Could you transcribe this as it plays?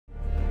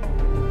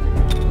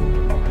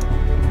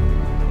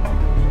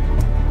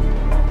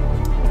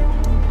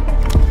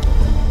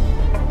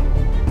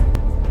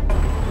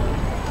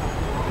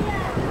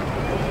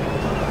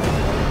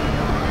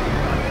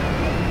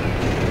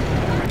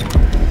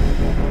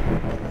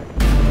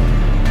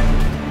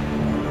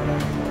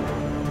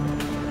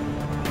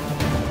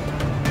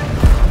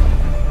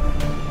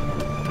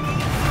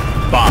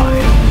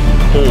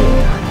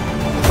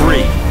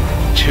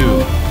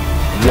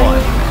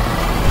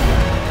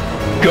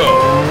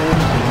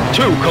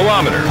2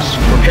 kilometers.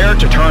 Prepare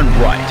to turn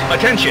right.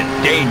 Attention,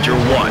 danger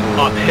 1,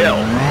 uphill.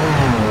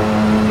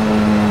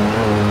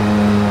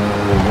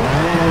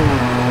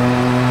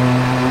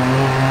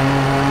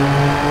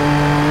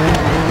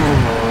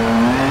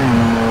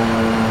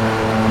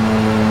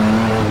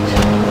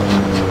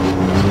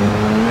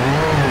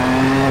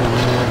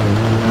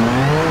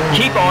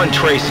 Keep on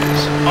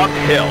traces,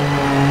 uphill.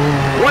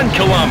 1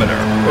 kilometer.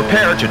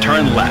 Prepare to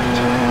turn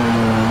left.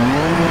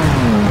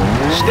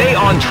 Stay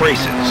on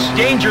traces.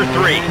 Danger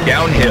 3,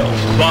 downhill.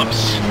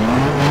 Bumps.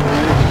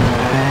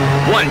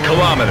 1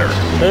 kilometer.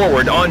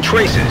 Forward on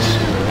traces.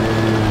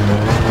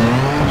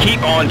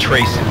 Keep on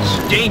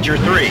traces. Danger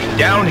 3,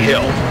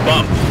 downhill.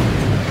 Bump.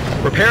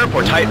 Prepare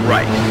for tight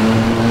right.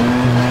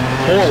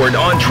 Forward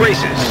on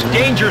traces.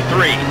 Danger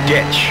 3,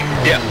 ditch.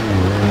 Dip.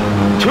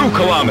 2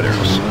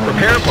 kilometers.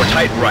 Prepare for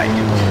tight right.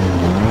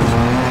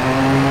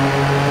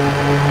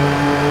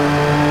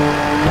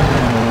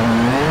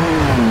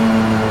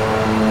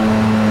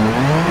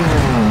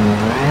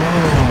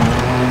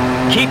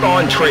 Keep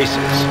on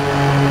traces.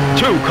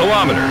 2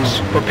 kilometers.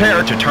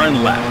 Prepare to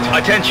turn left.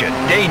 Attention,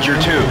 danger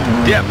 2,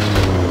 dip.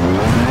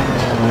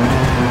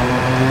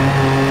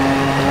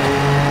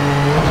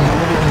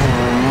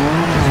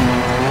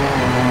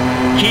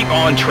 Keep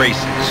on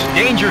traces.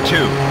 Danger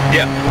 2,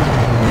 dip.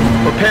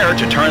 Prepare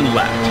to turn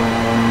left.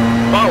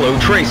 Follow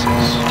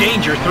traces.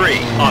 Danger 3,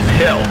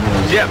 uphill.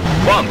 Dip,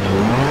 bump.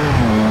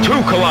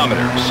 2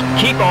 kilometers.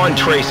 Keep on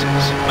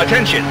traces.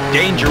 Attention,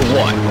 danger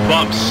 1,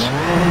 bumps.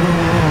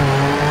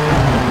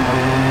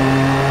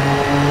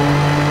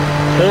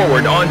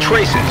 Forward on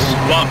traces,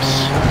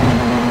 bumps.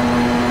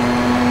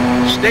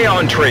 Stay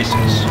on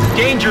traces.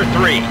 Danger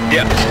 3,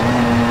 dip.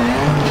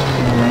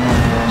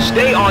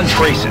 Stay on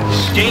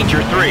traces.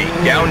 Danger 3,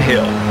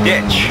 downhill,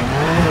 ditch.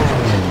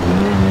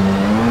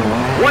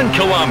 1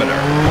 kilometer.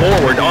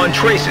 Forward on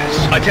traces.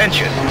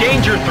 Attention,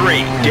 danger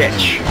 3,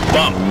 ditch.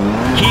 Bump.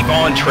 Keep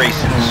on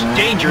traces.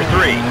 Danger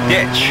 3,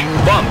 ditch.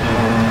 Bump.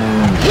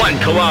 1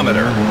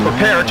 kilometer.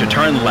 Prepare to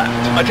turn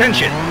left.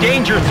 Attention,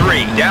 danger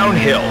 3,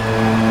 downhill.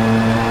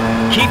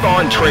 Keep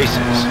on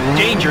traces.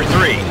 Danger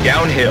 3,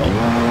 downhill.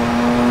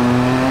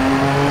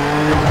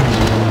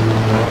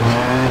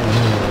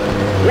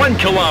 1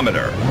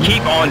 kilometer.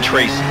 Keep on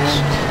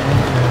traces.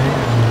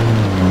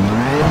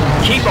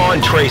 Keep on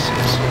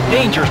traces.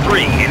 Danger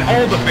 3 in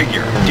all the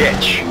figure.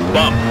 Ditch.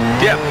 Bump.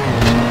 Dip.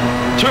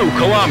 2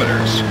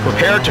 kilometers.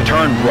 Prepare to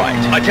turn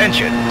right.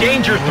 Attention.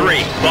 Danger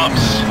 3.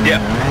 Bumps.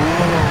 Dip.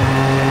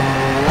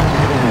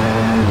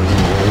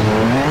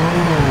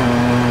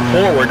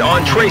 Forward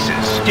on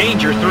traces.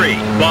 Danger 3.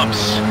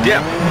 Bumps.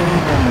 Dip.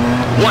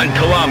 1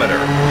 kilometer.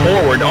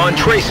 Forward on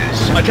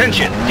traces.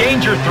 Attention.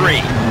 Danger 3.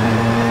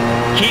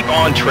 Keep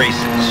on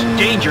traces.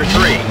 Danger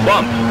 3.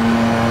 Bump.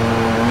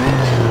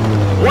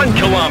 1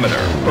 kilometer.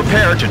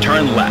 Prepare to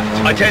turn left.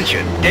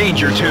 Attention.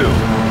 Danger 2.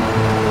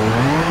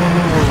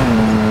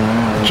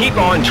 Keep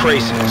on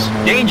traces.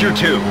 Danger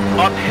 2.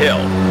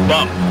 Uphill.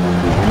 Bump.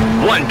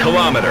 1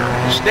 kilometer.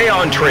 Stay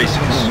on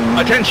traces.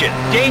 Attention.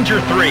 Danger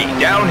 3.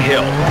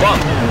 Downhill.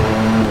 Bump.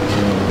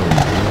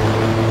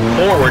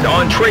 Forward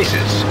on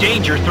traces.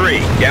 Danger 3.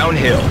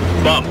 Downhill.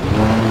 Bump.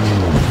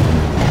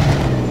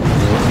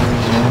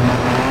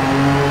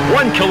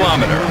 1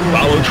 kilometer.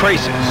 Follow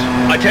traces.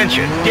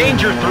 Attention.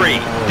 Danger 3.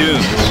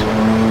 Dunes.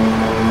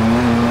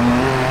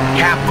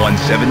 Cap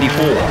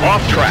 174.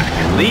 Off track.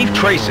 Leave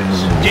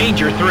traces.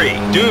 Danger 3.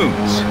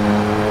 Dunes.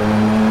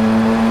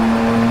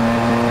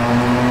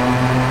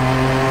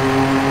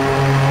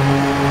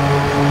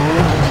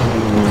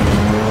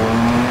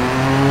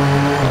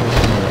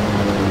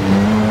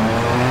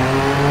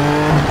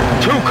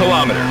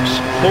 Kilometers.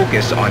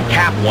 Focus on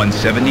Cap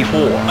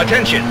 174.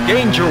 Attention,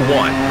 Danger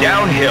 1,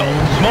 downhill,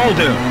 small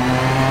dune.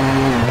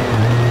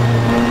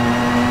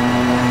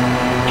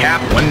 Cap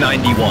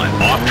 191,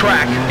 off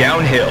track,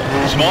 downhill,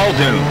 small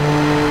dune.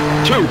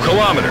 2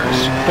 kilometers.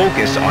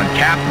 Focus on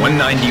Cap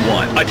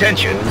 191.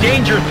 Attention,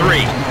 Danger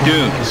 3,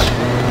 dunes.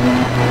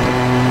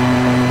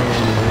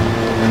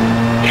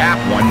 Cap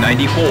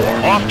 194,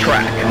 off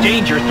track,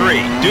 Danger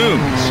 3,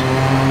 dunes.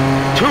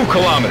 2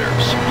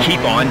 kilometers. Keep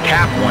on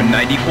Cap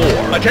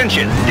 194.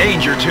 Attention,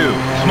 Danger 2,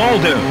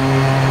 small dune.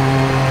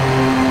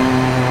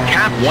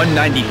 Cap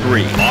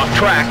 193, off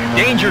track,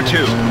 Danger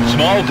 2,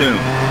 small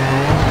dune.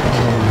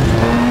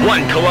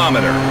 1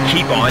 kilometer.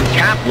 Keep on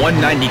Cap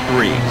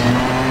 193.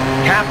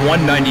 Cap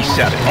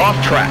 197, off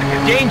track,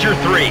 Danger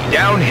 3,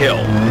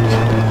 downhill.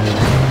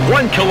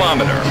 1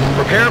 kilometer.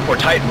 Prepare for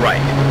tight right.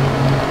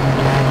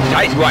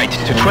 Tight right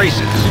to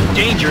traces.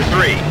 Danger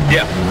 3,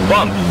 dip,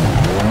 bump.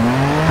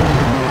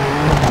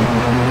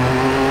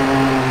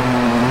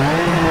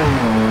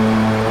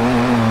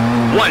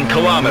 1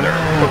 kilometer.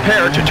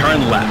 Prepare to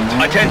turn left.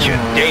 Attention,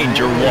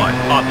 Danger 1,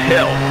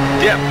 uphill,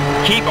 dip.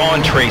 Keep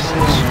on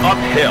traces.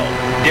 Uphill,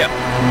 dip.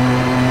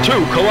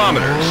 2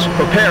 kilometers.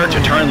 Prepare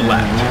to turn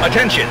left.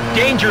 Attention,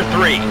 Danger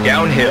 3,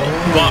 downhill,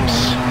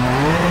 bumps.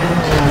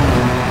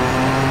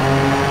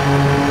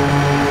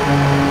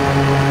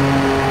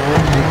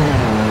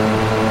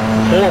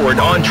 4 Forward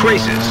on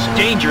traces.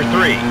 Danger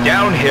 3.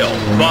 Downhill.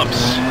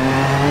 Bumps.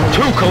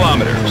 2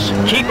 kilometers.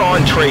 Keep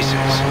on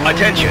traces.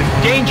 Attention.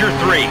 Danger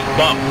 3.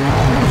 Bump.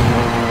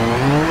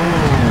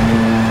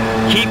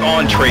 Keep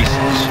on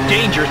traces.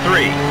 Danger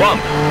 3.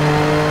 Bump.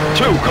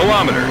 2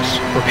 kilometers.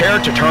 Prepare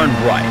to turn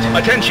right.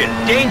 Attention.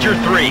 Danger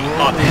 3.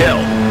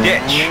 Uphill.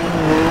 Ditch.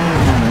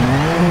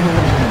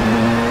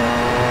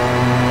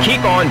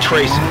 Keep on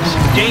traces.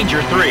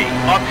 Danger 3.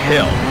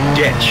 Uphill.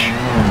 Ditch.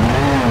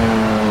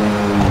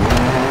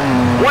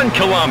 1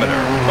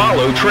 kilometer.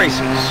 Follow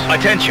traces.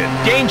 Attention.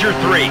 Danger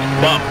 3.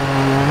 Bump.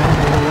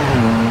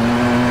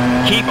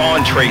 Keep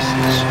on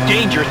traces.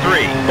 Danger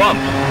 3.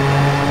 Bump.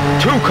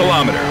 2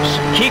 kilometers.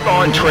 Keep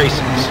on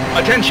traces.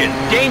 Attention.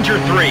 Danger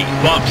 3.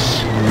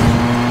 Bumps.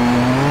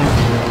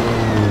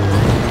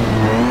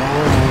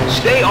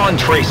 Stay on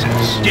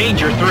traces.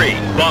 Danger 3.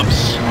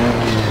 Bumps.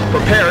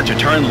 Prepare to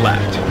turn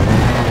left.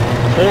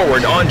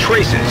 Forward on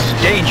traces.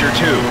 Danger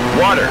 2.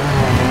 Water.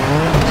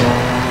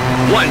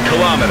 1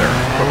 kilometer.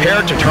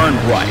 Prepare to turn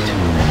right.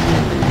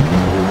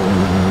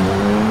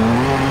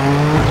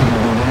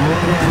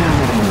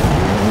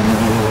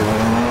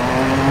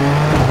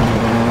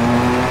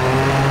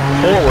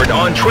 Forward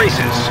on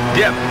traces.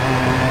 Dip.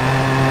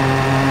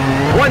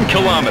 1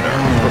 kilometer.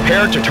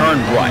 Prepare to turn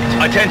right.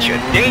 Attention.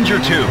 Danger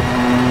 2.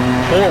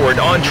 Forward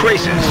on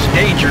traces.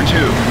 Danger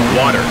 2.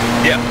 Water.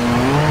 Dip.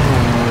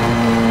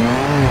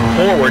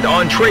 Forward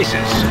on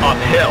traces.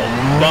 Uphill.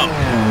 Bump.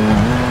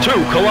 2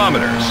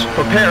 kilometers.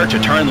 Prepare to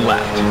turn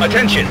left.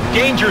 Attention.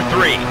 Danger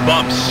 3.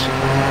 Bumps.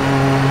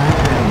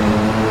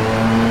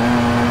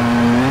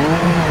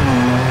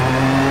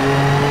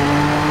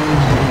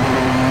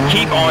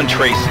 Keep on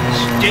traces.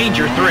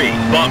 Danger 3.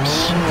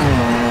 Bumps.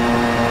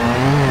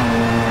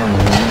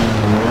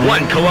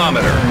 1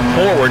 kilometer.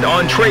 Forward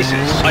on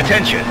traces.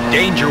 Attention.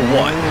 Danger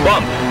 1.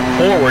 Bump.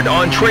 Forward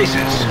on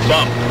traces.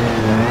 Bump.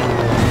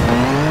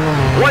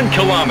 1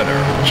 kilometer.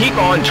 Keep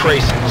on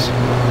traces.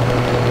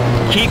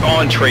 Keep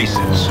on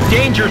traces.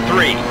 Danger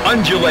 3.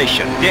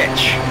 Undulation.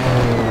 Ditch.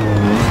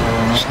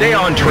 Stay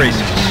on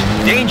traces.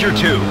 Danger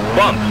 2.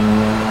 Bump.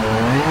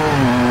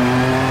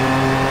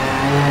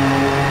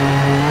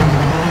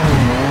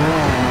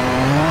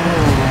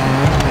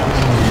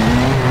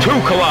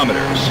 2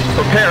 kilometers.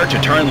 Prepare to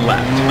turn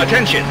left.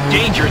 Attention.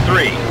 Danger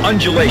 3.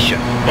 Undulation.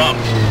 Bump.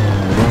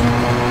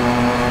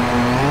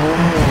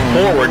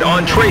 Forward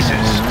on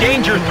traces.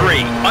 Danger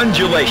 3.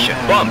 Undulation.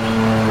 Bump.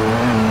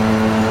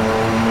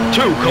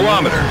 2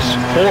 kilometers.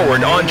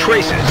 Forward on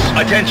traces.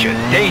 Attention.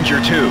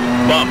 Danger 2.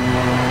 Bump.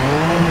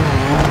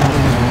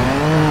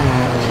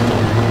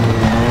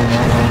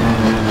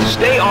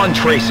 Stay on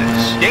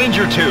traces.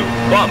 Danger 2.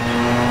 Bump.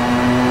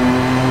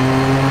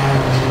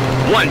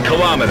 1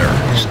 kilometer.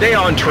 Stay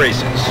on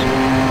traces.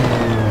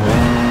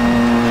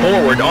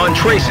 Forward on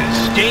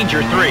traces.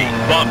 Danger 3.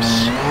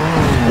 Bumps.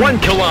 1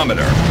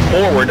 kilometer.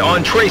 Forward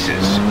on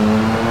traces.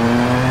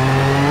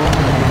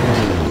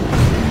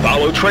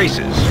 Follow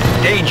traces.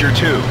 Danger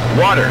 2.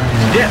 Water.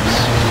 Dips.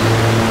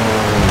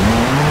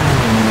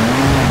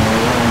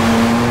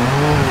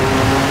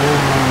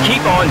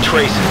 Keep on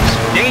traces.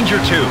 Danger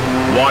 2.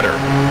 Water.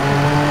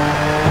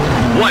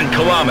 1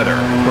 kilometer.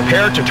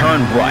 Prepare to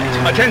turn right.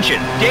 Attention.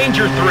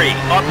 Danger 3.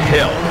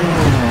 Uphill.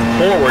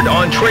 Forward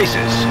on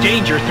traces.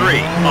 Danger 3.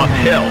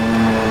 Uphill.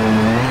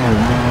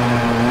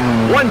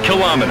 1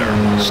 kilometer.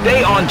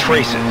 Stay on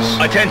traces.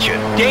 Attention.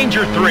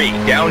 Danger 3.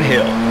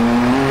 Downhill.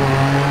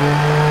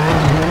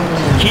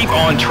 Keep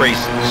on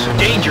traces.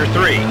 Danger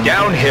 3.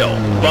 Downhill.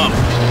 Bump.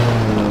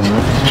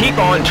 Keep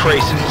on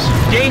traces.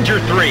 Danger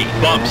 3.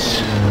 Bumps.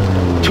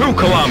 2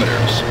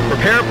 kilometers.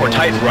 Prepare for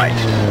tight right.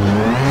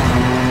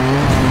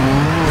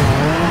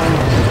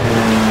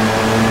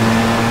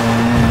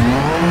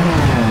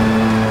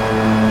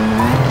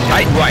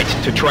 Tight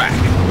right to track.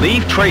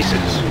 Leave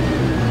traces.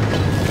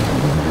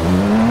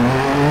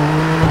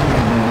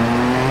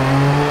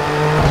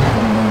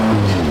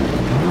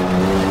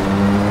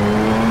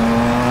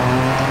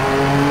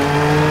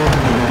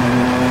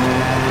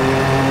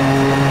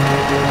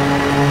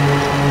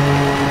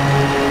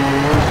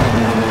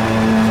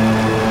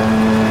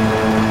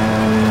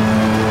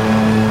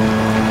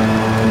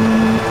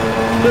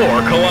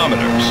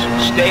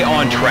 Stay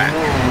on track.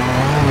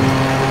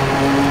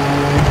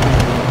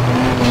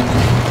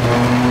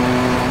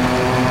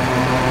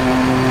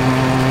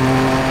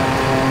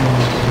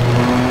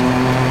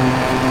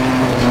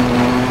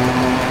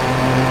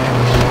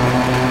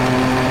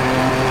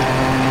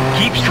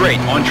 Keep straight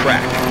on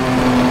track.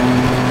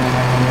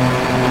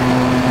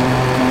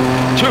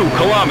 2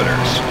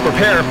 kilometers.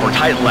 Prepare for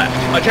tight left.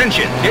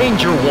 Attention,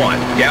 danger 1,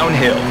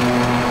 downhill.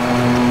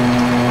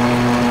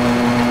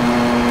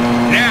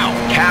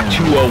 Cap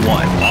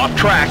 201, off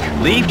track,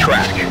 leave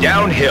track,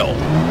 downhill.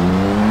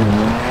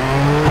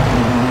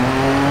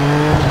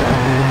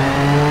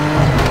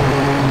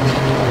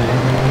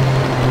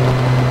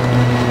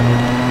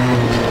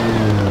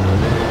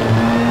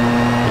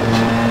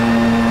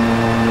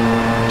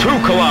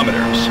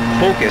 Kilometers.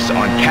 Focus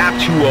on Cap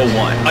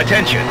 201.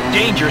 Attention,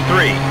 danger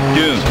 3,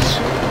 dunes.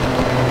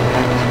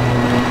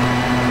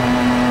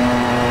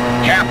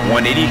 Cap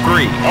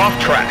 183, off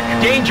track.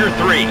 Danger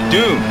 3,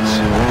 dunes.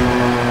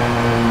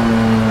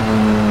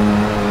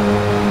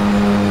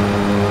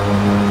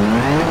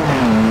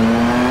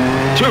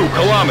 2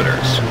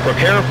 kilometers.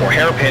 Prepare for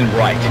hairpin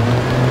right.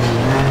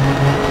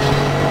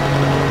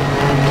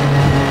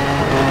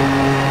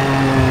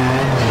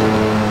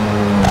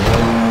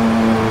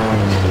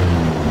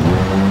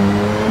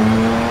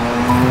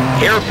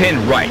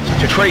 Hairpin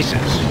right to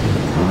traces.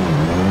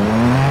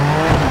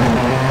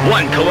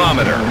 1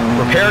 kilometer.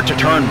 Prepare to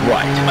turn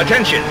right.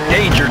 Attention,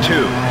 danger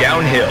 2,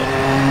 downhill.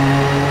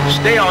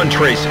 Stay on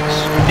traces.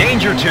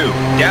 Danger 2,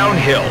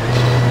 downhill.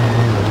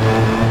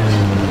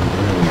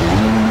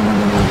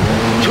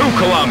 2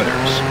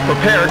 kilometers.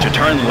 Prepare to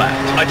turn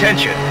left.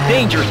 Attention,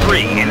 danger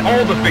 3 in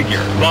all the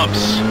figure.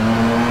 Bumps.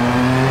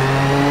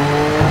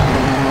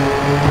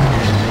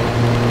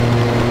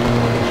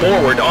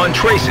 Forward on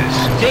traces.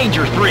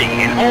 Danger 3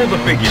 in all the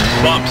figure.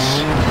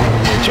 Bumps.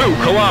 2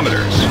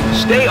 kilometers.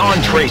 Stay on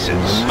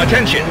traces.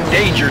 Attention,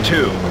 danger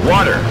 2.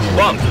 Water.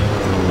 Bump.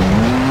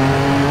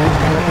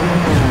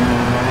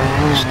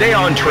 Stay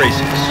on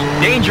traces.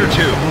 Danger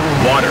 2.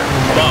 Water.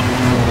 Bump.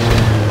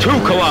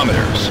 2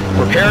 kilometers.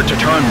 Prepare to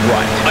turn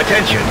right.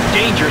 Attention,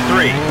 danger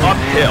 3.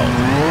 Uphill.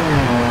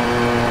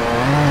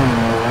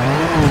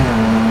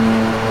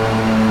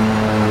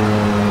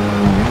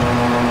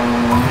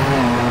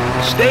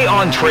 Stay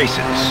on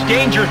traces.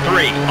 Danger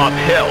 3,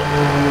 uphill.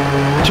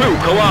 2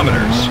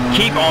 kilometers.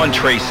 Keep on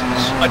traces.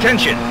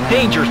 Attention,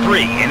 danger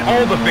 3 in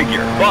all the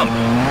figure. Bump.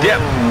 Dip.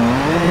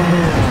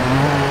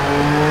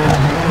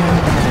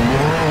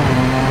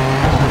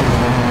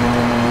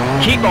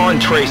 Keep on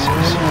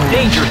traces.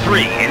 Danger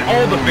 3 in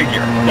all the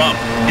figure. Bump.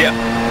 Dip.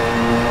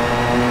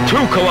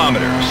 2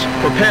 kilometers.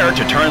 Prepare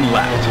to turn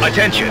left.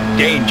 Attention,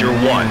 danger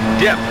 1.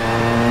 Dip.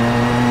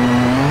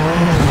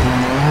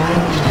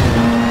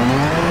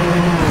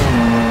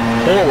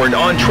 Forward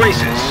on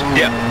traces.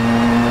 Dip.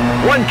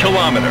 1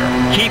 kilometer.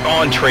 Keep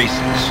on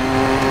traces.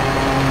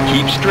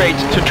 Keep straight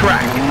to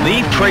track.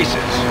 Leave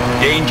traces.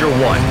 Danger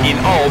 1 in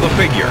all the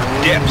figure.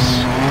 Dips.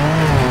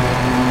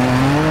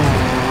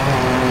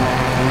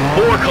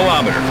 4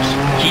 kilometers.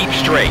 Keep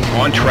straight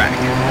on track.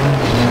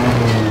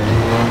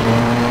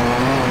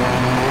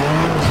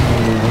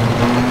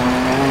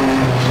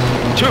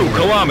 2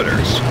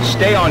 kilometers.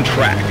 Stay on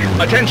track.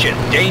 Attention,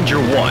 danger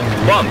 1.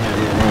 Bump.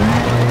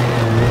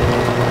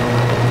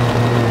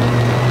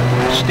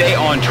 Stay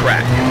on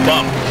track.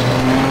 Bump.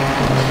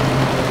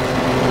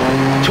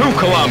 2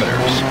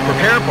 kilometers.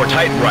 Prepare for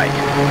tight right.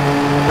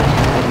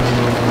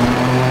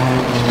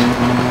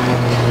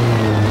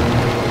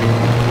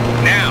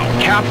 Now,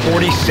 cap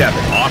 47.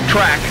 Off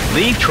track.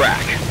 Leave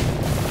track.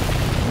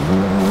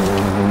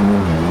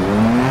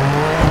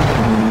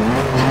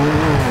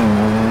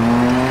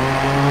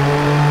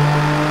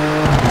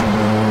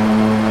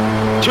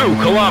 Two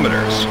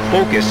kilometers.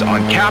 Focus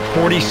on cap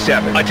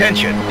 47.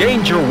 Attention,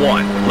 danger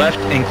 1, left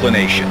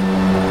inclination.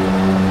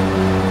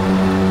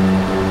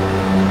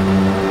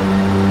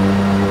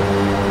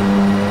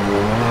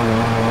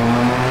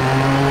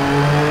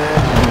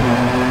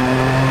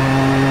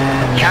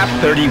 Cap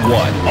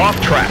 31, off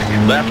track,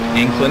 left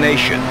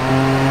inclination.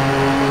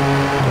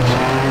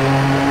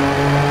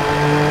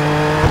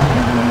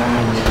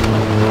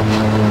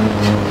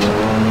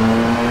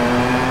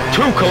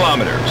 2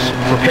 kilometers.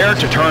 Prepare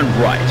to turn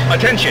right.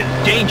 Attention,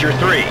 danger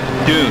 3,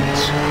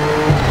 dunes.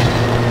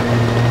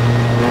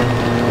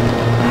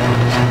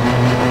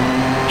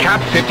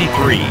 Cap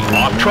 53,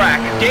 off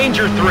track,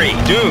 danger 3,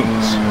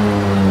 dunes.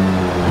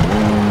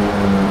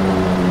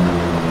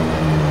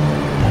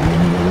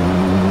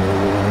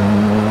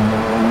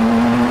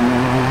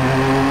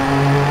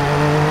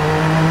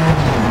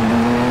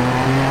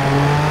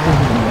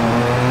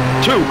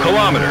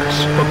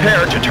 Kilometers.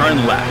 Prepare to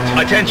turn left.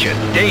 Attention,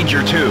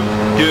 danger 2,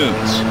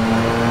 dunes.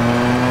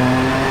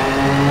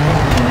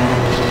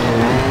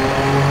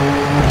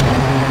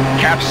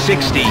 Cap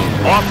 60,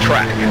 off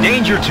track,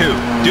 danger 2,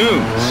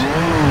 dunes.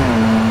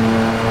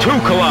 2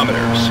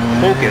 kilometers.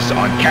 Focus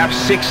on cap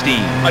 60.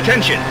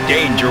 Attention,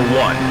 danger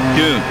 1,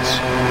 dunes.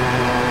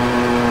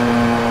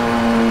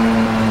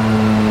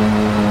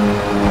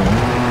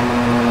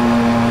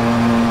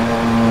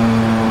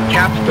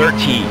 Cap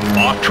 13,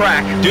 off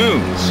track,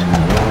 dunes.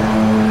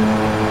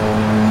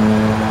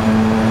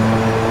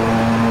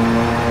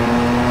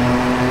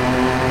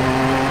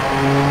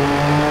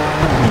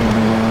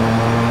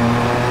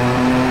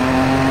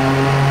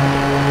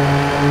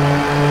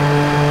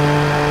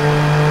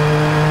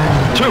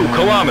 2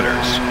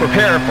 kilometers.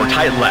 Prepare for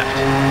tight left.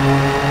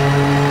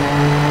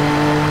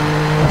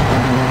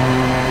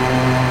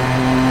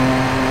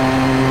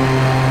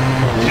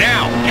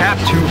 Now, cap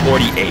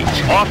 248,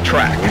 off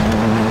track.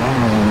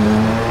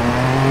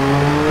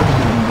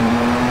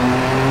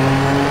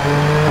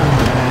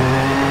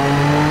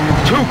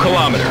 2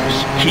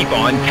 kilometers. Keep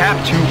on cap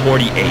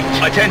 248.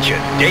 Attention,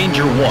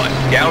 danger 1,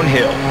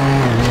 downhill.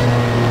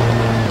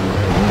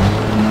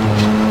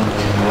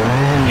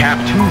 Cap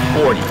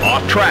 240,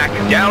 off track,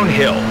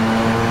 downhill.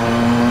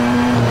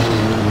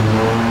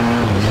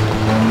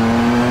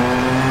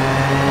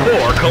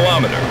 4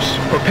 kilometers.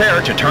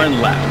 Prepare to turn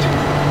left.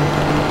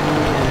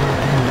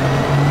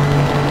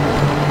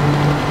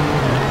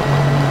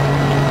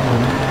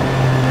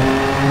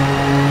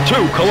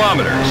 2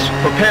 kilometers.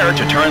 Prepare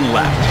to turn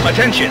left.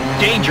 Attention,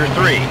 danger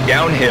 3,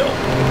 downhill.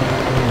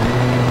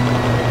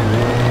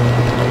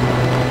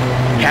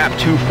 Cap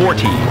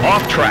 240,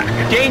 off track.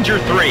 Danger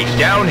 3,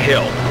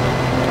 downhill.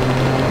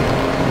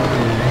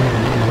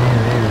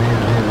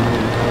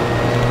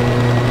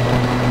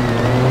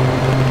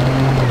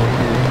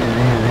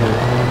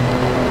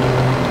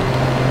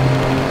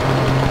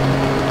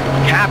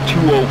 Cap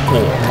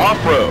 204,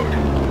 off-road.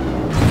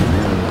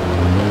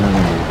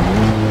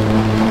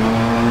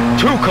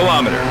 2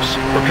 kilometers.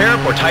 Prepare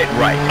for tight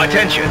right.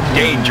 Attention,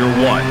 danger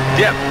 1,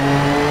 dip.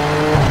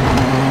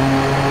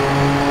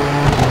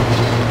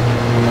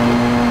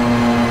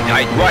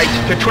 Tight right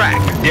to track,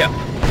 dip.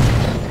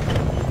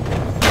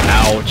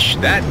 Ouch,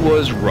 that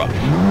was rough.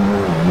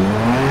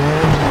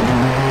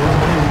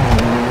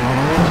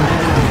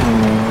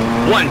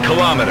 1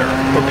 kilometer.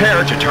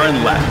 Prepare to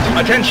turn left.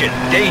 Attention,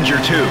 danger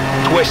 2,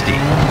 twisty.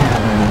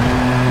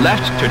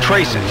 Left to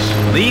traces.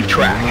 Leave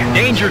track.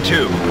 Danger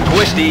 2,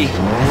 twisty.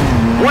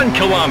 1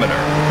 kilometer.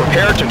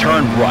 Prepare to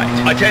turn right.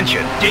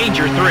 Attention,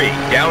 danger 3,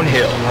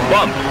 downhill.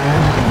 Bump.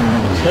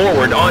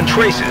 Forward on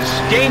traces.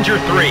 Danger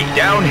 3,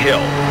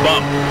 downhill.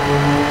 Bump.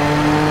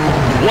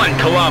 1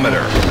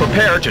 kilometer.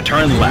 Prepare to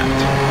turn left.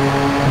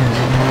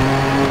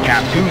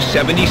 Cap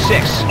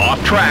 276,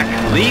 off track.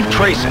 Leave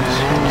traces.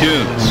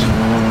 Dunes.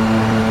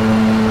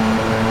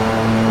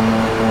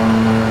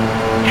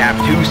 Cap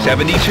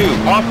 272,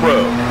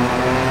 off-road.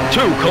 2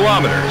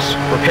 kilometers.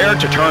 Prepare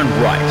to turn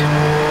right.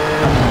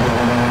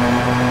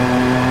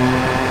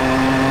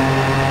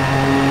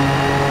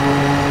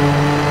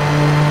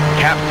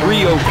 Cap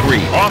 303,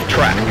 off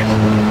track.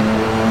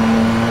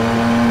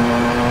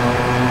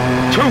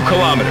 2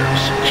 kilometers.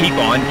 Keep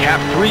on Cap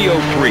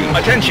 303.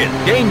 Attention,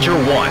 danger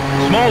 1,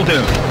 small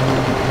dune.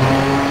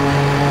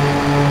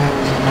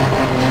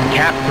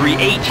 Cap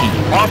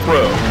 318,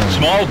 off-road,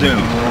 small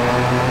dune.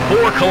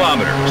 4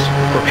 kilometers.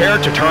 Prepare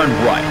to turn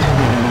right.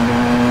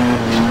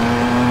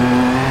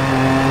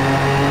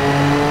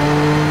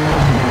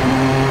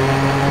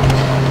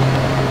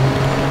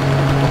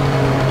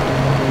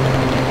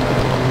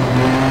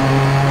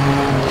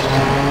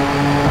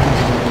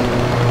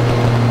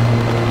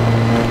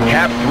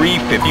 Cap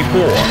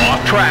 354,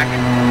 off track.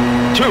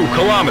 2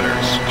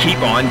 kilometers.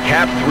 Keep on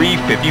Cap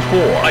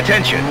 354.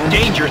 Attention,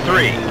 danger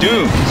 3,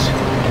 dunes.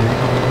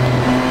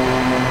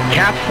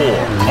 Cap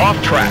 4, off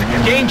track.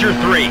 Danger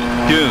 3,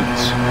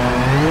 dunes.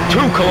 2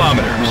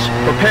 kilometers.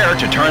 Prepare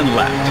to turn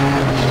left.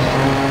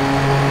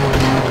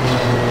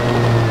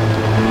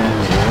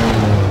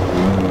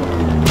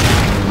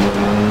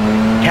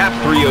 Cap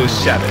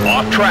 307,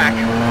 off track.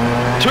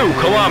 2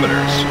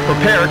 kilometers.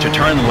 Prepare to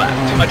turn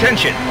left.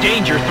 Attention,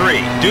 danger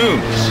 3,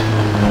 dunes.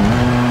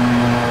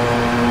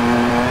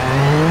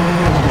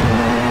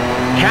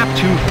 Cap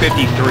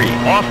 253,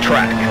 off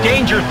track.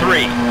 Danger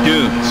 3,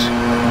 dunes.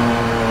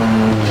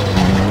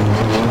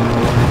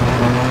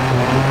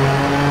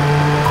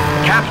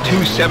 Cap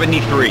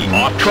 273,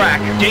 off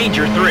track.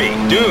 Danger 3,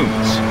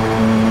 dunes.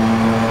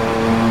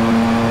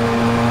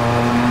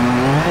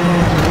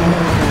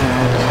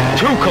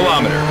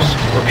 Kilometers.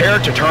 Prepare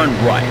to turn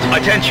right.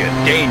 Attention,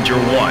 danger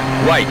 1,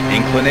 right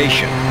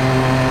inclination.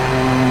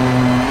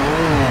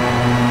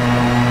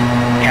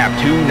 Cap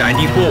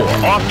 294,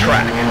 off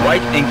track,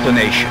 right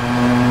inclination.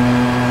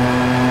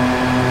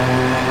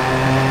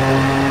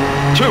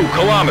 2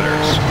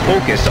 kilometers.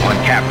 Focus on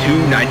Cap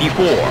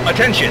 294.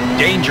 Attention,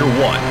 danger 1,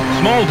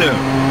 small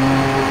dune.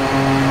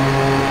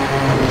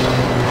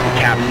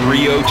 Cap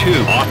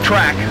 302, off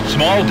track,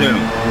 small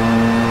dune.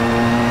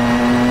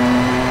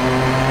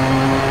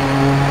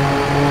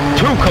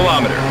 2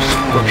 kilometers.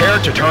 Prepare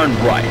to turn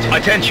right.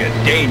 Attention,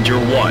 danger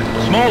 1,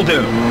 small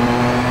dune.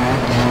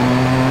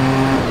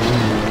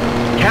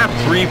 Cap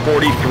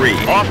 343,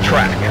 off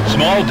track,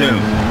 small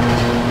dune.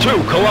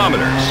 2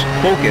 kilometers.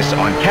 Focus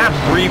on Cap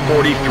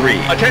 343.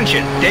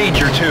 Attention,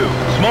 danger 2,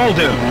 small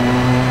dune.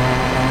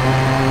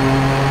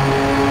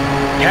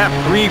 Cap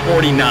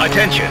 349.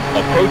 Attention,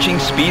 approaching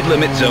speed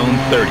limit zone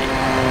 30.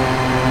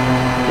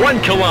 1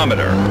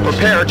 kilometer.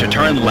 Prepare to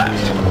turn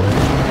left.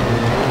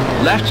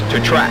 Left to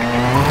track.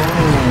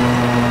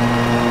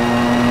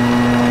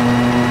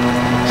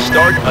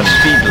 Start of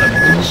speed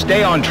limit.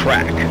 Stay on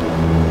track.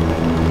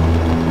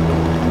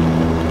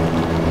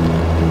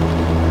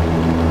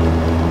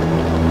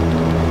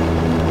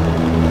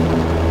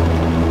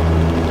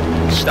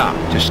 Stop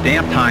to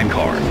stamp time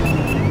card.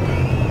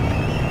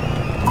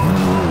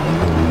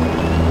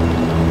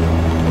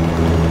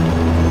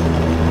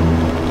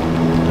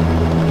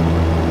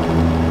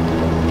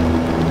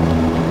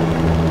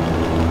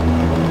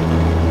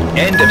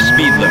 End of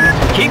speed limit.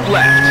 Keep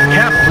left.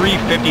 Cap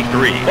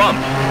 353. Bump.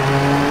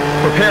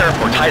 Prepare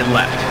for tight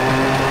left.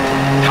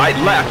 Tight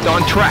left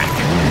on track.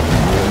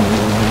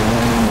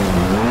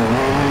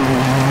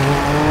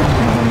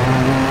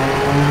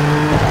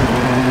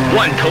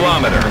 1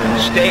 kilometer.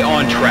 Stay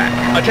on track.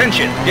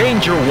 Attention,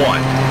 danger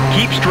 1.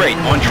 Keep straight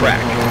on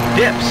track.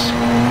 Dips.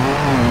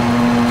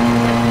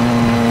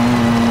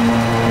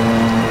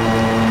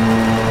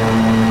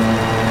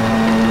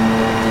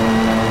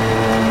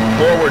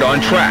 Forward on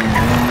track.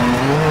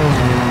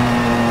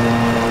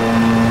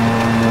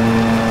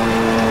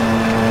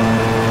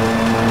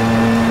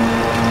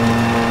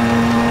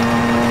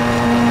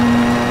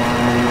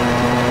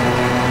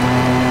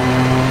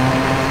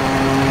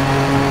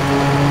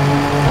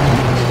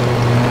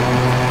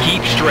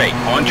 Keep straight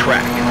on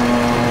track.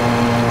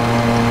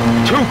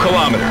 2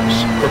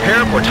 kilometers.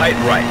 Prepare for tight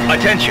right.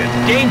 Attention,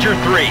 danger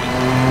 3.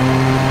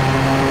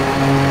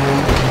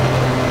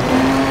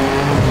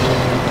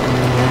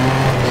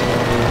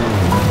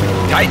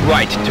 Tight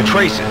right to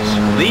traces.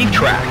 Leave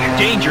track.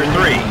 Danger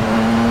 3.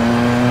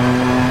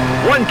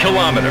 1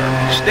 kilometer.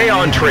 Stay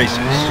on traces.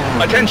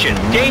 Attention.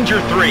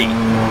 Danger 3.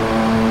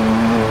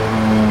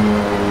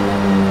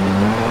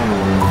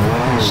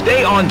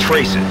 Stay on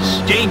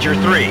traces. Danger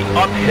 3.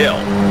 Uphill.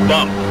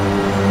 Bump.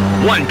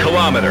 1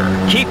 kilometer.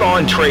 Keep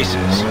on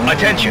traces.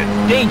 Attention.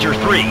 Danger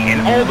 3 in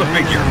all the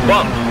figure.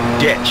 Bump.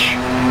 Ditch.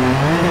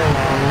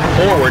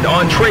 Forward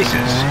on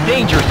traces.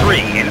 Danger 3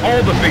 in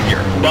all the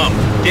figure. Bump.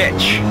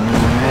 Ditch.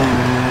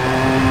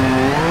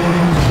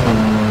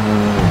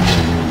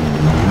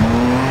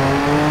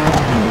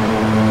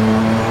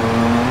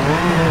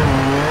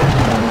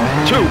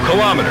 2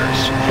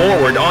 kilometers.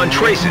 Forward on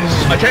traces.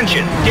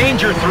 Attention.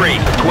 Danger 3.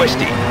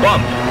 Twisty.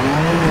 Bump.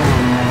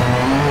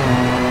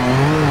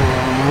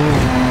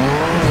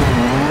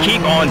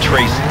 Keep on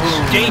traces.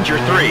 Danger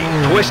 3.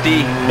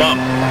 Twisty. Bump.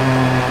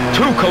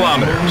 2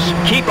 kilometers.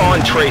 Keep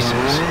on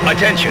traces.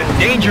 Attention.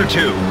 Danger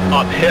 2.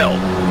 Uphill.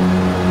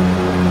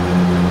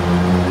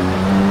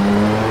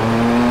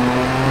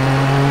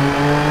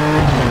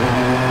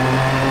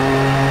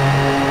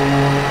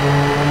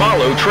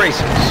 Follow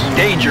traces.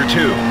 Danger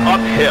 2.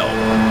 Uphill.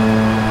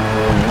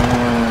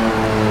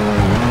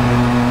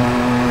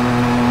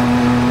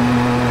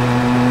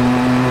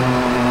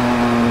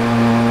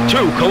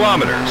 2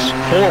 kilometers.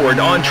 Forward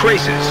on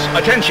traces.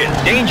 Attention.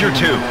 Danger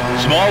 2.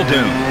 Small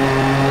dune.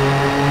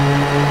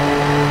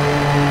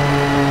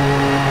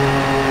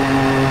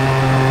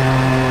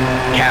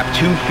 Cap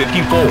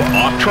 254.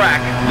 Off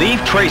track.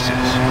 Leave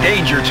traces.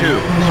 Danger 2.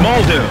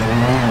 Small dune.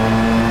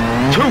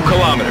 2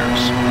 kilometers.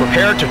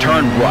 Prepare to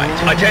turn right.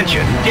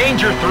 Attention.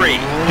 Danger 3.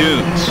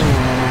 Dunes.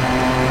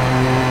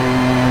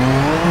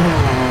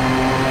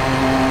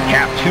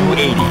 Cap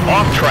 280.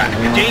 Off track.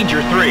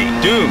 Danger 3.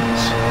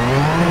 Dunes.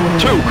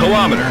 2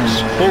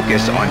 kilometers.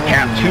 Focus on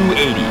cap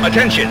 280.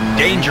 Attention.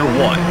 Danger 1.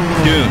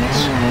 Dunes.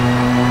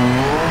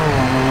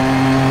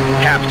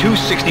 Cap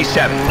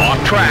 267.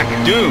 Off track.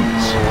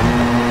 Dunes.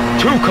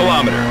 2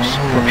 kilometers.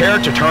 Prepare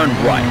to turn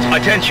right.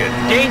 Attention.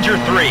 Danger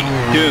 3.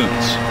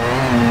 Dunes.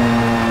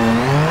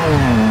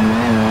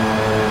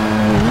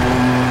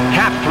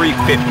 Cap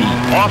 350.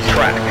 Off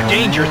track.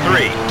 Danger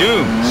 3.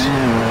 Dunes.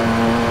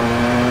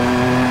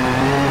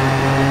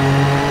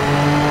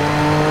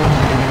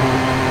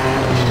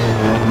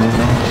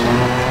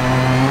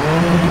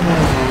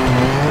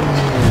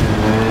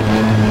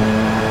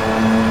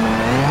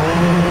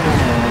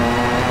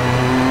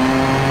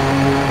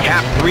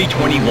 Cap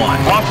 321.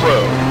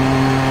 Off-road.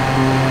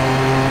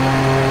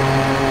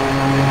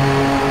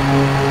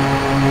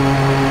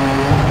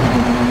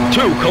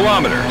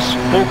 Kilometers.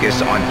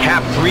 Focus on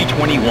cap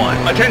 321.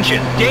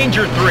 Attention.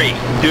 Danger 3.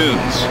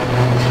 Dunes.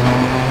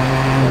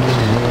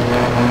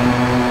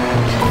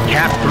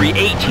 Cap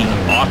 318.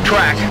 Off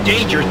track.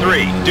 Danger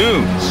 3.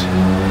 Dunes.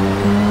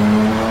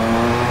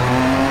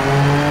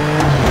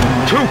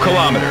 2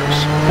 kilometers.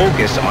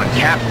 Focus on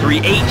cap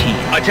 318.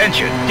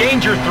 Attention.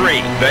 Danger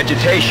 3.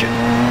 Vegetation.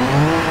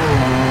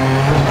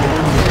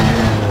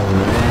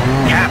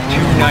 Cap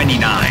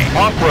 299.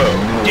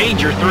 Off-road.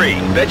 Danger 3.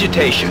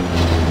 Vegetation.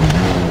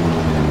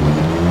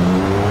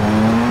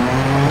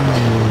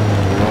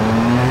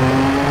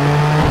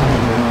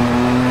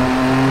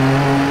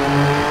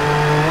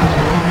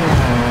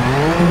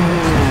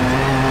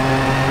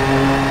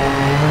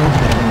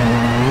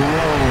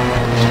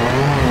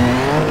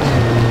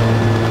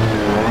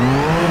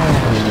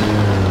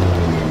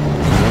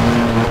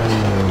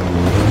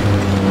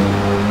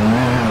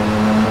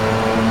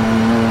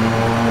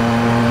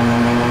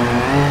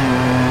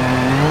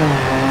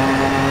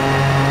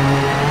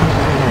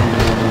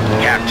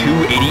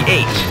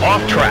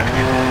 Off track.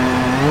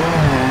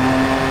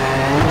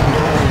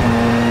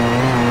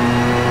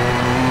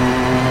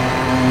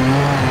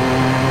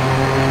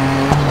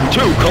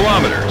 Two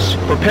kilometers.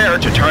 Prepare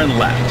to turn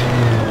left.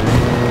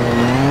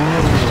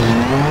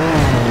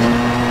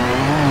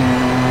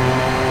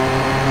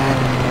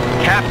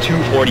 Cap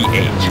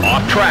 248.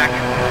 Off track.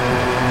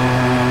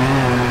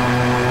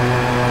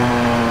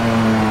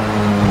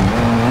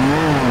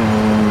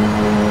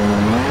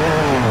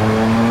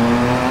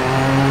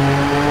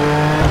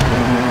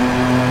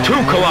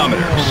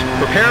 Kilometers.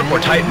 Prepare for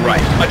tight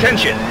right.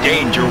 Attention.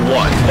 Danger 1.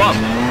 Bump.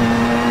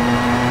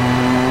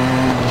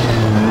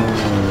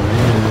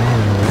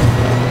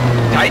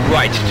 Tight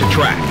right to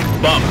track.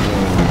 Bump.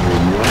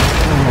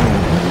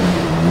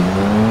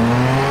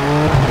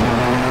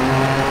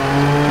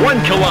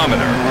 1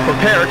 kilometer.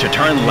 Prepare to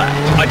turn left.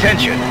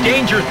 Attention,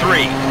 danger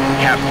 3.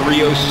 Cap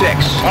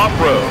 306,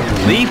 off-road.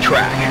 Leave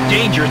track,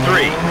 danger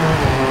 3.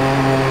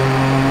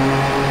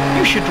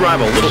 You should drive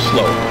a little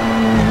slower.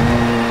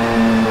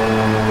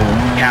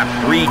 Cap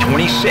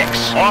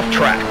 326, off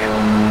track.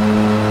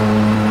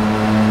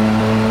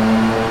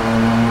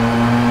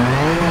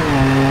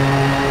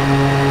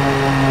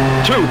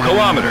 Two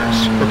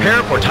kilometers.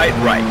 Prepare for tight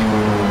right.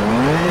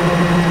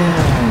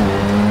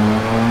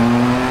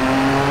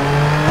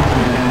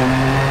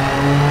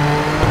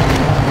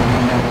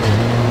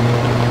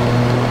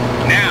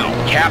 Now,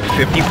 cap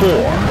 54,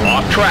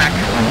 off track.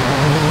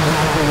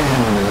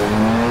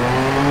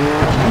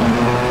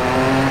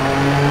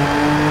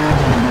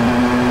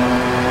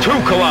 Two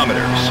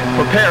kilometers.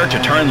 Prepare to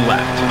turn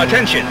left.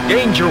 Attention,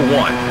 danger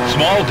 1,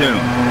 small dune.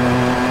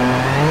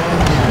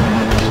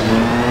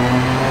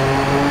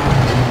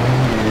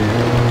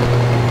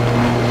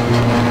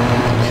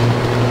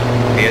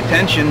 Pay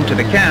attention to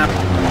the cap.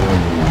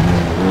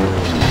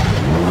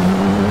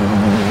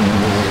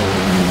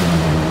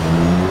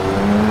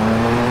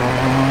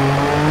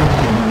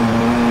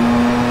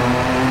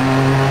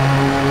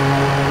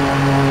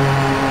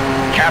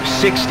 Cap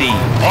 60,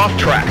 off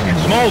track,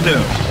 small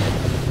dune.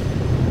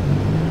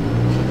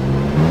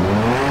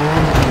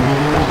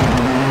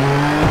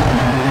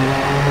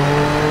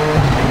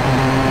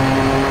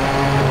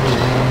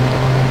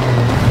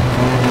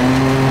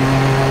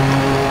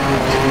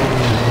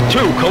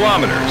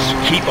 Kilometers.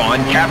 Keep on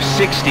cap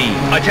 16.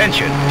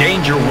 Attention,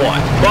 danger 1.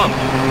 Bump.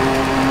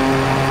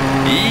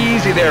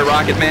 Easy there,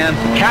 Rocket Man.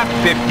 Cap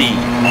 15.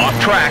 Off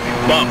track.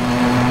 Bump.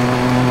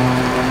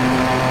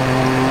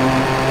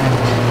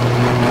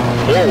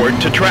 Forward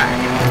to track.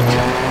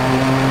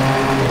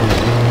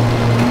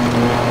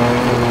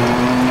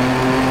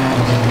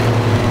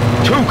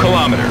 Two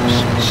kilometers.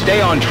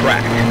 Stay on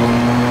track.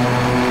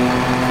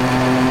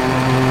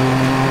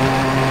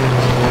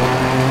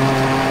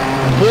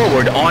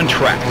 Forward on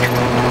track.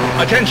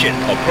 Attention,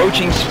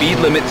 approaching speed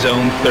limit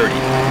zone 30.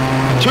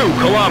 2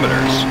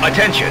 kilometers.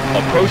 Attention,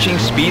 approaching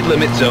speed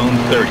limit zone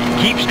 30.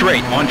 Keep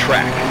straight on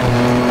track.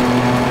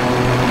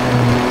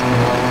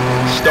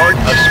 Start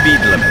of speed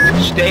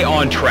limit. Stay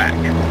on track.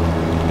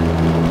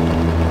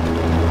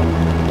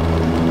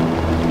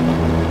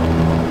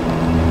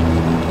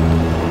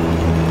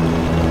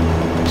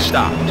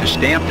 Stop to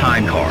stamp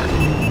time card.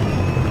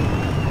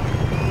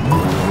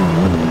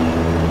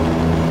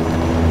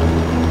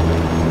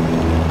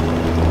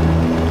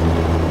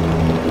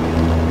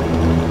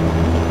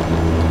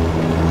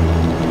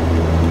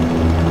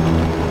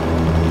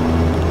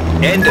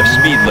 End of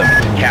speed limit.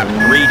 Cap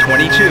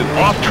 322.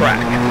 Off track.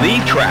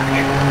 Leave track.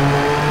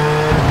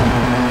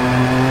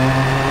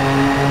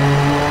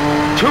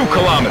 2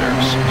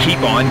 kilometers.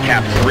 Keep on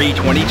cap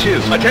 322.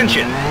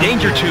 Attention.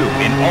 Danger 2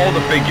 in all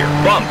the figure.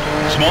 Bump.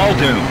 Small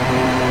dune.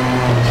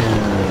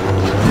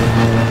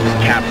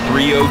 Cap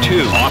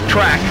 302. Off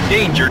track.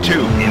 Danger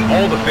 2 in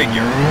all the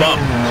figure.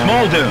 Bump.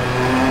 Small dune.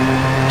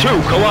 2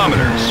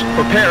 kilometers.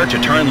 Prepare to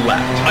turn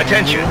left.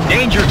 Attention.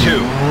 Danger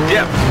 2.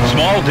 Dip.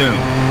 Small dune.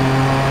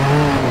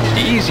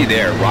 Easy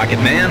there, Rocket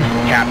Man.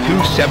 Cap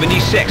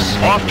 276.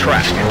 Off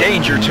track.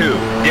 Danger 2.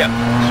 Dip.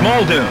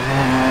 Small dune.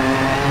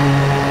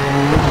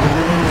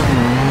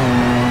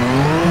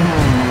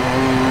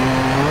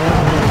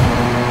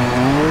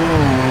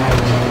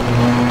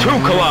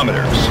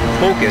 Kilometers.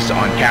 Focus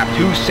on cap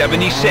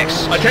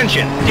 276.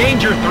 Attention,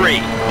 danger 3,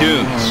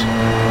 dunes.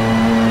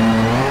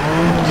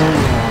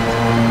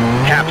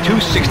 Cap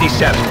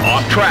 267,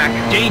 off track,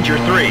 danger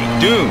 3,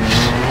 dunes.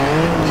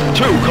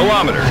 2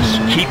 kilometers.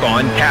 Keep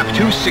on cap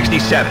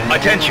 267.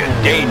 Attention,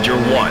 danger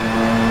 1.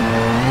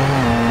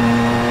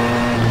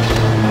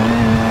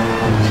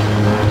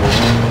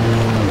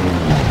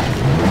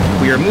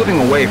 We are moving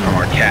away from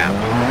our cap.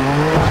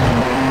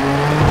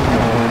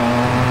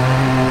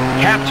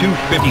 Cap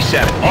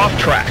 257, off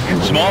track,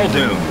 small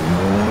dune.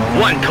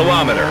 1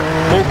 kilometer.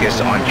 Focus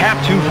on cap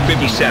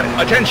 257.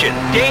 Attention,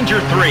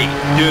 danger 3,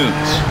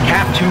 dunes.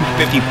 Cap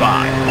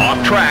 255, off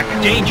track,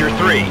 danger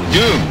 3,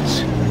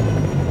 dunes.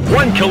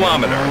 1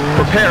 kilometer.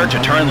 Prepare to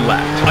turn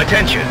left.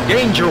 Attention,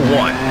 danger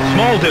 1,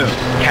 small dune.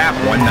 Cap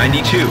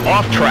 192,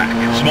 off track,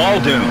 small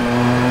dune.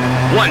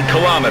 1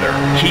 kilometer.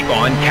 Keep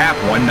on cap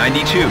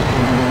 192.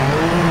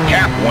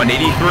 Cap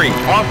 183,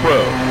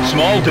 off-road,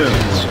 small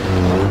dunes.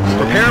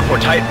 Prepare for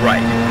tight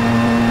right.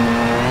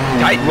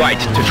 Tight right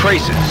to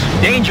traces.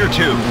 Danger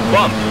 2,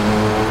 bump.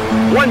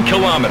 1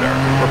 kilometer.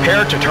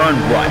 Prepare to turn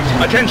right.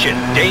 Attention,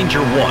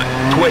 danger 1,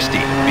 twisty,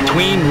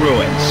 between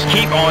ruins.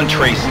 Keep on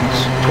traces.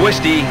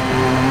 Twisty.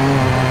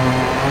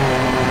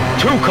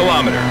 2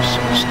 kilometers.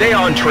 Stay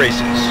on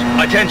traces.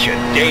 Attention,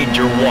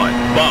 danger 1,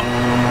 bump.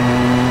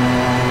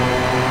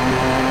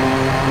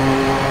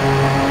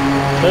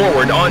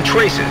 Forward on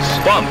traces.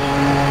 Bump.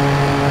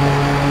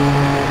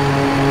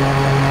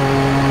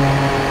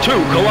 2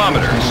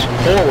 kilometers.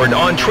 Forward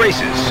on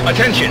traces.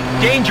 Attention.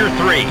 Danger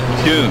 3.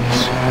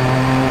 Dunes.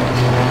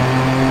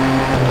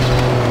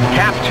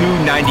 Cap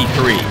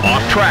 293.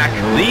 Off track.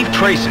 Leave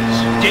traces.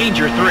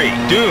 Danger 3.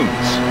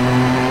 Dunes.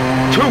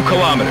 2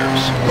 kilometers.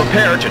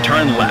 Prepare to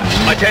turn left.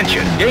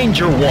 Attention.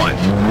 Danger 1.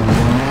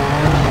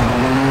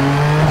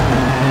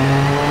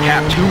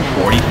 Cap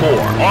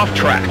 244. Off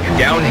track.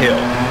 Downhill.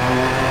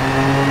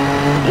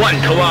 1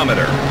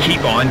 kilometer.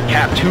 Keep on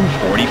Cap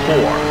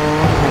 244.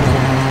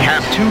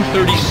 Cap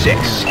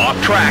 236. Off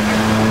track.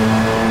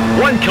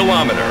 1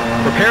 kilometer.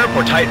 Prepare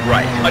for tight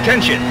right.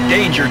 Attention.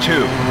 Danger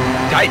 2.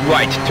 Tight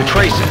right to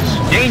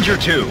traces. Danger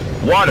 2.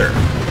 Water.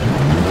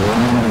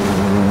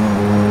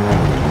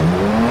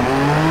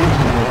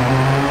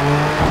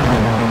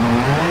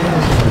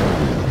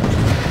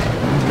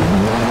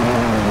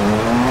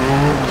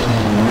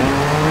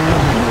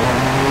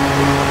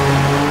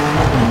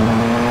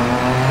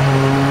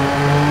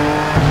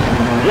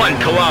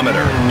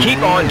 Kilometer.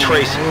 Keep on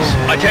traces.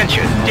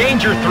 Attention.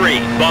 Danger 3.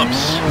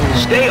 Bumps.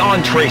 Stay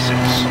on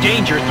traces.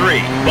 Danger 3.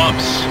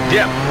 Bumps.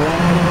 Dip.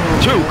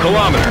 2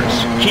 kilometers.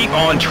 Keep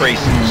on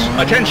traces.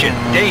 Attention.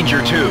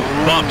 Danger 2.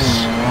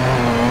 Bumps.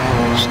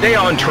 Stay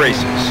on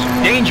traces.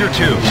 Danger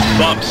 2.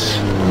 Bumps.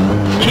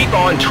 Keep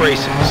on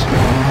traces.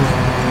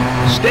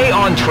 Stay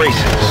on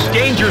traces.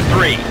 Danger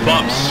 3.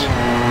 Bumps.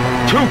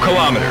 2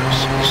 kilometers.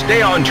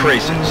 Stay on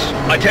traces.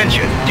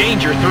 Attention.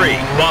 Danger 3.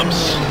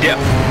 Bumps. Dip.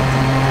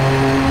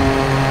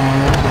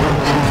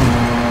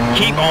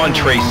 Keep on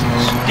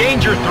traces.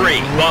 Danger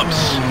 3.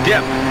 Bumps.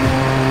 Dip.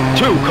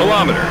 2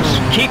 kilometers.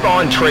 Keep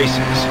on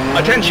traces.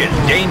 Attention.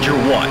 Danger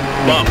 1.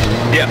 Bump.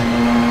 Dip.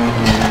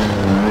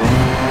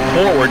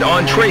 Forward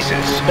on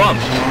traces. Bump.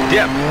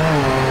 Dip.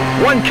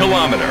 1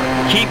 kilometer.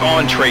 Keep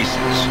on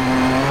traces.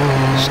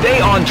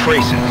 Stay on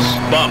traces.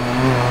 Bump.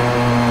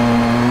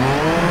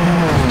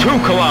 2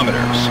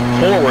 kilometers.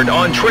 Forward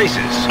on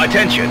traces.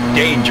 Attention.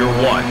 Danger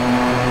 1.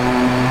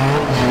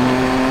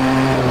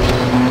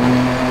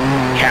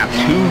 Cap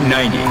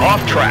 290. Off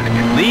track.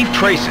 Leave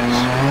traces.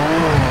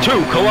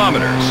 2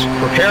 kilometers.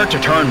 Prepare to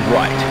turn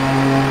right.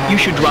 You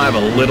should drive a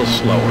little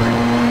slower.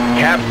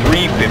 Cap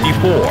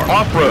 354.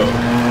 Off-road.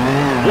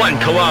 1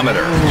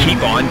 kilometer.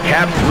 Keep on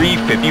Cap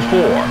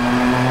 354.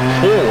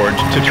 Forward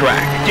to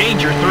track.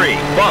 Danger 3.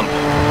 Bump.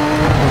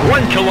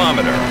 1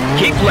 kilometer.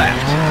 Keep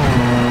left.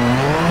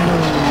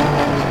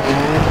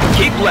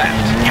 Keep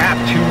left. Cap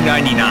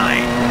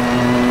 299.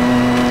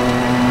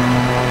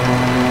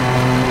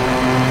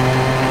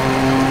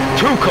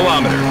 2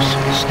 kilometers.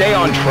 Stay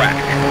on track.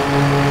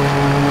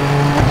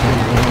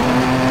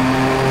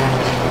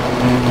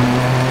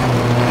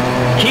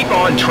 Keep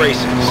on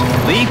traces.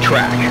 Leave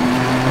track.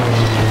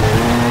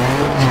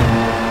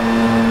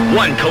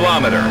 1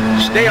 kilometer.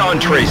 Stay on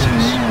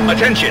traces.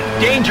 Attention.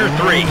 Danger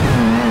 3.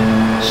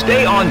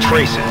 Stay on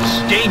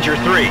traces. Danger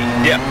 3.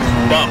 Dip.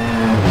 Bump.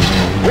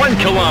 1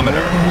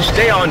 kilometer.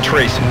 Stay on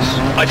traces.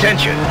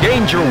 Attention.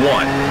 Danger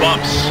 1.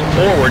 Bumps.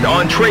 Forward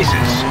on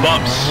traces.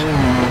 Bumps.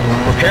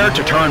 Prepare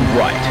to turn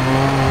right.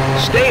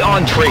 Stay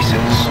on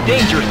traces.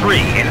 Danger 3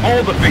 in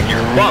all the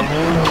figure. Bump.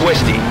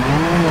 Twisty.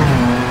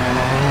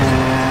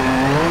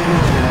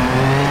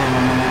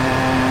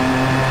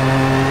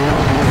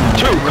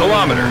 2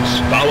 kilometers.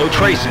 Follow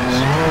traces.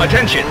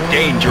 Attention.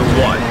 Danger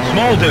 1.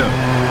 Small dune.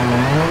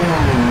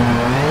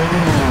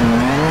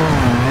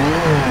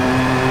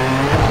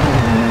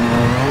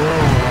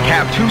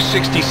 Cap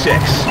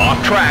 266.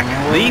 Off track.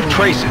 Leave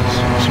traces.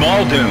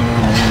 Small dune.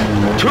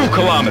 2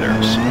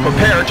 kilometers.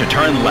 Prepare to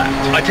turn left.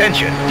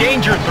 Attention.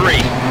 Danger 3.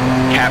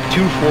 Cap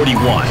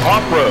 241.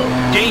 Off-road.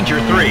 Danger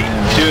 3.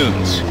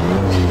 Dunes.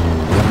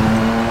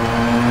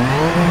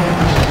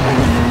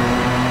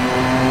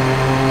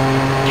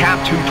 Cap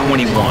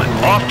 221.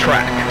 Off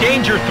track.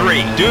 Danger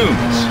 3.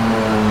 Dunes.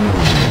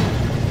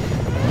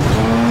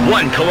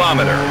 1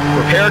 kilometer.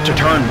 Prepare to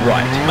turn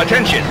right.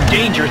 Attention.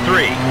 Danger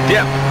 3.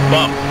 Dip.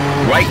 Bump.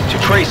 Right to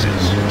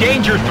traces.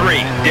 Danger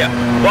 3. Dip.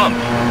 Bump.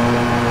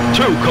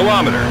 2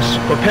 kilometers.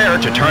 Prepare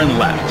to turn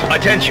left.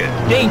 Attention.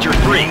 Danger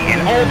 3 in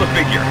all the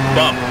figure.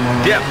 Bump.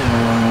 Dip.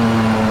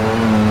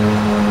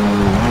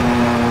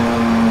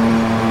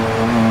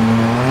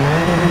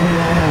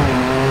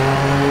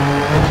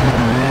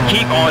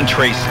 Keep on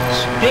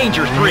traces.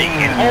 Danger 3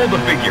 in all the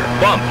figure.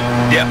 Bump.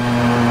 Dip.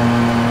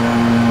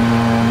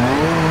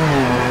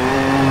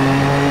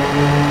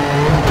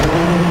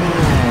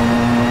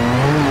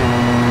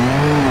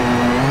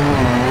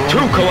 2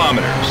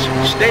 kilometers.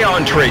 Stay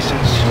on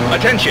traces.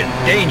 Attention.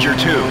 Danger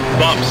 2.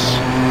 Bumps.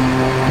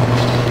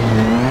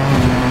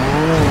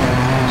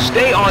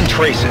 Stay on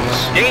traces.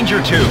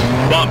 Danger 2.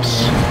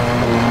 Bumps.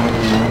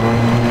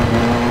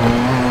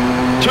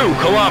 2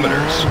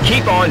 kilometers.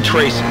 Keep on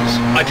traces.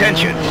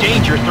 Attention.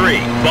 Danger 3.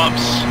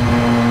 Bumps.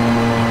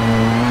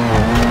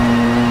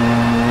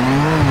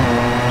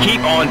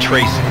 Keep on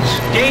traces.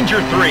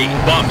 Danger 3.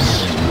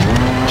 Bumps.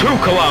 2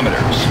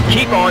 kilometers.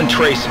 Keep on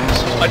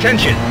traces.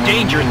 Attention.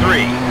 Danger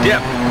 3.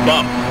 Dip.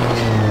 Bump.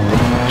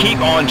 Keep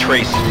on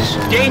traces.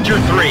 Danger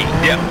 3.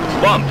 Dip.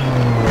 Bump.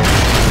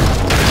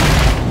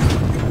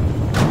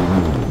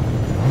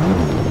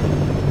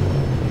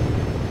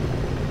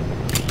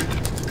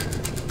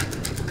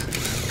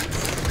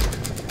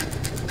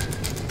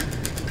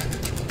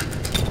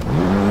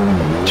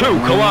 2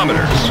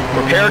 kilometers.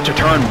 Prepare to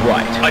turn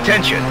right.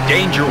 Attention,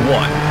 danger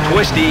 1.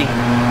 Twisty.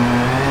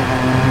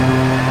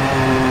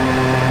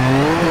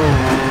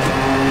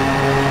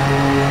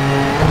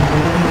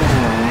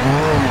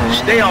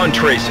 Stay on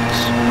traces.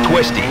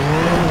 Twisty.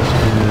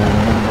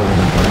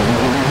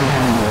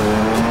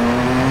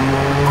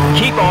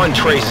 Keep on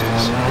traces.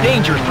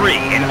 Danger 3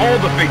 in all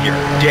the figure.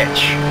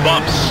 Ditch.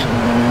 Bumps.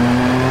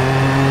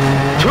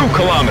 2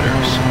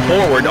 kilometers.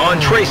 Forward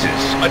on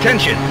traces.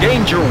 Attention,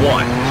 danger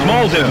 1.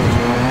 Small dune.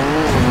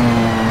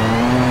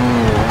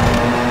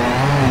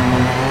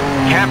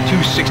 Cap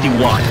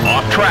 261.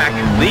 Off track.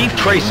 Leave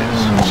traces.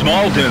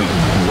 Small dune.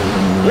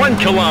 1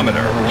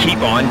 kilometer.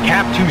 Keep on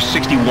cap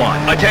 261.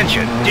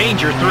 Attention,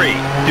 danger 3.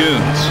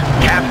 Dunes.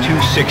 Cap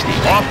 260.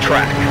 Off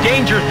track.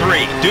 Danger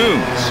 3.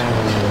 Dunes.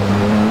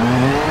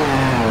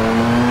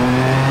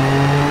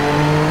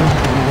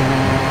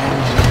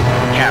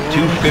 Cap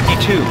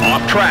 252.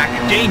 Off track.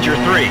 Danger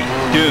 3.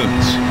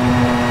 Dunes.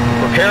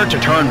 Prepare to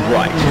turn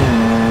right.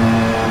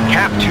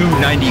 Cap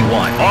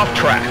 291. Off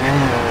track.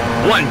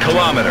 1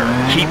 kilometer.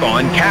 Keep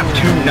on cap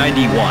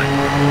 291.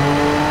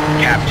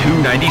 Cap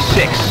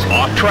 296.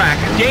 Off track.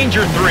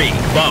 Danger 3.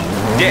 Bump.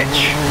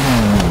 Ditch.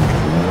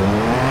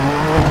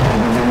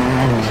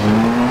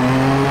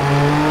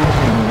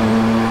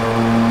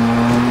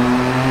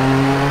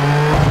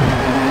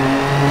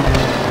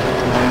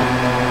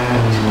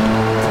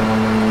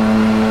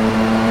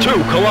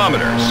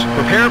 Kilometers.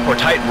 Prepare for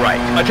tight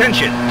right.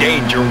 Attention,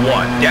 danger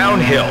 1.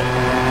 Downhill.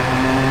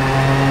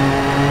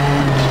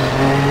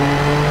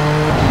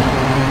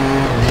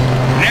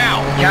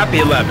 Now, cap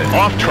 11.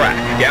 Off track.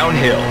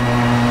 Downhill.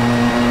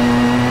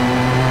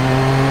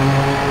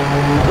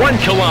 1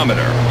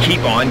 kilometer.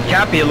 Keep on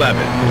cap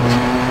 11.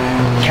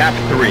 Cap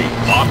 3.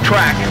 Off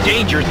track.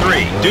 Danger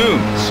 3.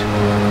 Dunes.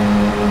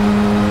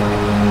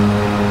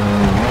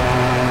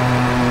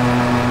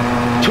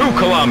 2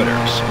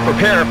 kilometers.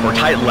 Prepare for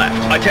tight left.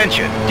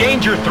 Attention.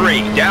 Danger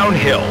 3.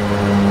 Downhill.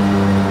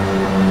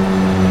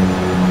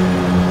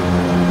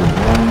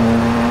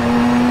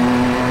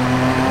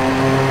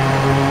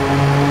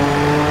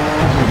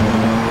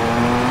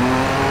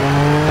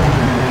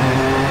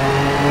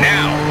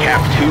 Now,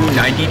 cap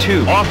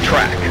 292. Off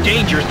track.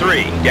 Danger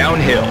 3.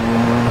 Downhill.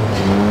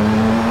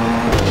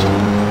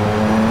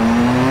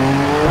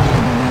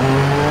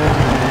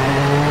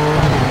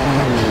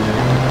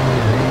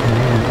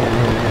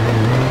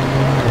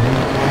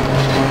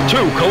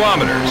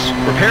 Kilometers.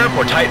 Prepare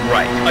for tight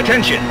right.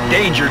 Attention,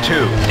 danger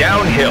 2.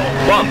 Downhill.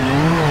 Bump.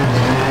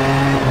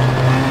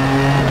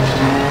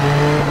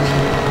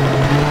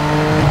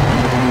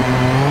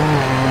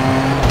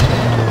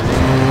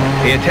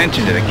 Pay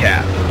attention to the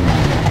cap.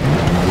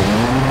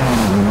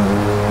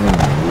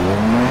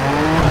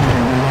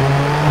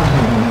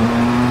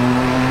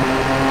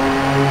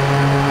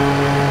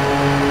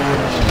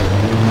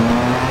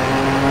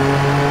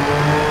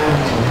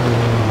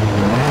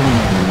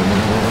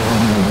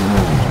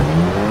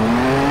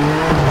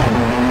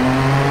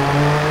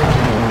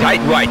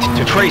 Tight right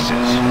to traces.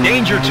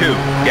 Danger 2.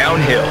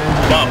 Downhill.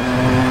 Bump.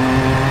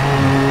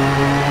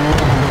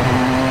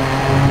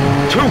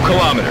 2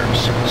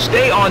 kilometers.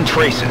 Stay on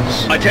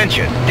traces.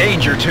 Attention.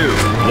 Danger 2.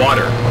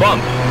 Water.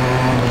 Bump.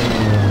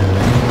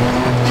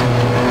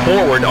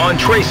 Forward on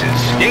traces.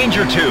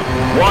 Danger 2.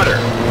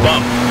 Water.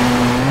 Bump.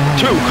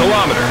 2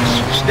 kilometers.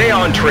 Stay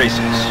on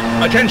traces.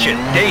 Attention.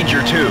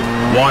 Danger 2.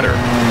 Water.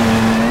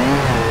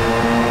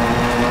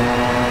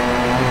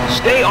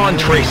 Stay on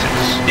traces.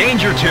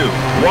 Danger 2.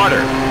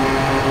 Water.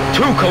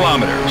 2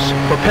 kilometers.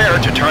 Prepare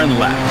to turn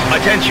left.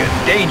 Attention.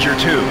 Danger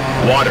 2.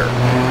 Water.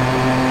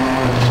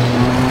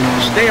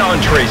 Stay on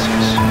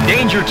traces.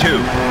 Danger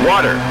 2.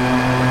 Water.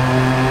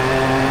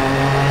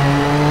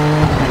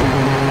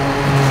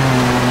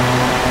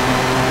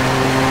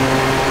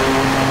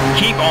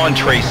 Keep on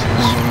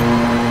traces.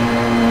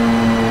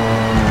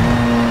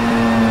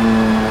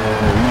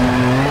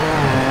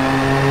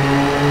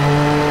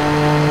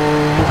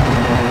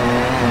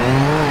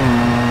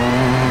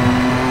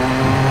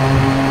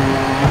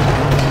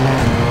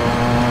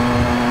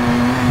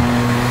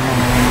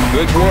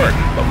 Good work,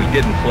 but we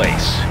didn't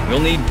place. We'll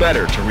need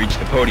better to reach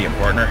the podium,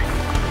 partner.